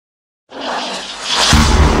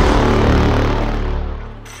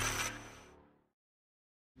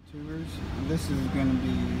this is going to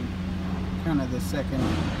be kind of the second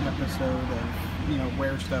episode of, you know,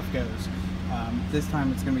 where stuff goes. This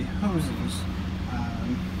time it's going to be hoses.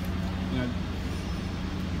 You know,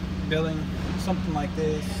 building something like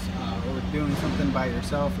this or doing something by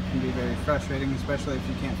yourself, it can be very frustrating, especially if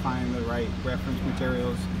you can't find the right reference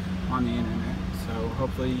materials on the internet. So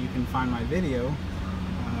hopefully you can find my video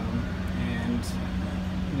and,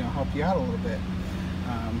 you know, help you out a little bit.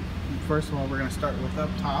 First of all, we're going to start with up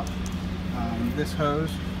top. This hose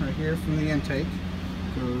right here from the intake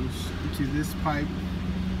goes to this pipe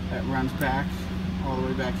that runs back all the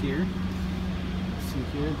way back here. See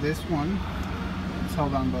here, this one is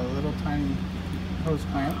held on by a little tiny hose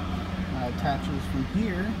clamp. Attaches from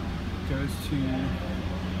here, goes to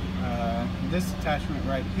this attachment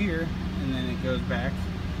right here, and then it goes back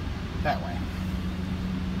that way.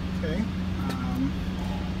 Okay.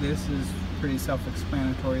 This is pretty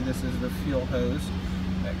self-explanatory. This is the fuel hose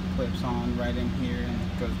that clips on right in here and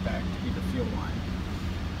it goes back to be the fuel line.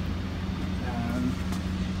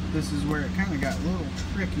 This is where it kind of got a little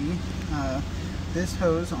tricky. This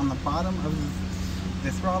hose on the bottom of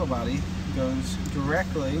the throttle body goes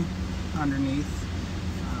directly underneath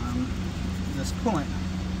this coolant,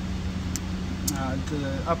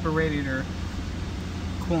 the upper radiator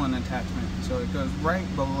coolant attachment. So it goes right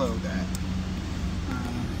below that.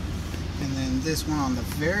 And then this one on the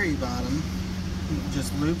very bottom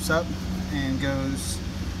just loops up and goes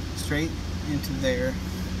straight into there.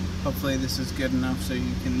 Hopefully this is good enough so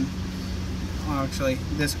you can, well, actually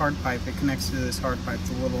this hard pipe, it connects to this hard pipe,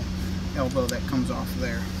 the little elbow that comes off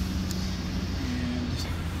there. And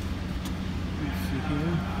let's see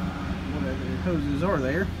here, what other hoses are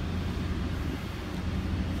there?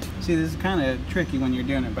 See, this is kind of tricky when you're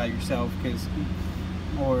doing it by yourself, because,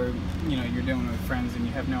 or you know, you're doing it with friends and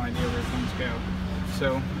you have no idea where things go.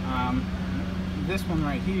 So this one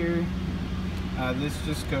right here, this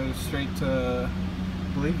just goes straight to,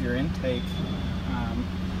 I believe, your intake,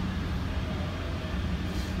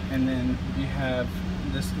 and then you have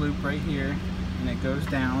this loop right here, and it goes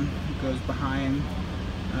down, it goes behind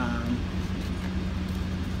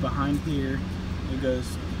here. It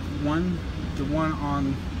goes the one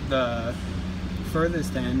on the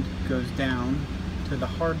furthest end goes down to the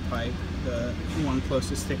hard pipe, the one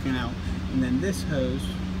closest sticking out, and then this hose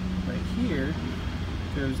right here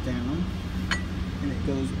goes down and it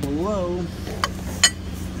goes below.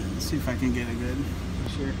 Let's see if I can get a good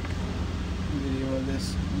video of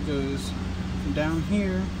this. It goes down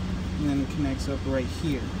here and then it connects up right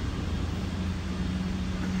here,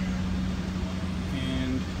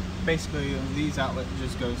 and basically these outlets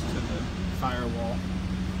just goes to the firewall.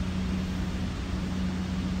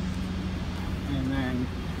 And then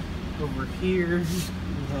over here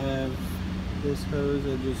we have this hose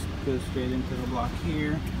that just goes straight into the block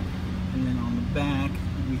here, and then on the back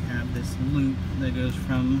we have this loop that goes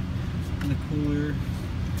from the cooler,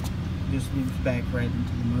 just loops back right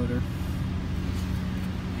into the motor,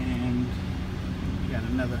 and you got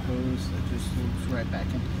another hose that just loops right back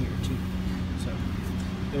into here too. So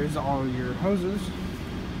there's all your hoses.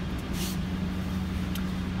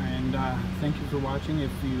 And thank you for watching.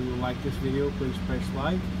 If you like this video, please press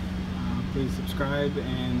like, please subscribe,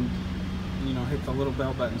 and, you know, hit the little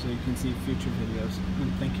bell button so you can see future videos.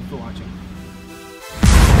 And thank you for watching.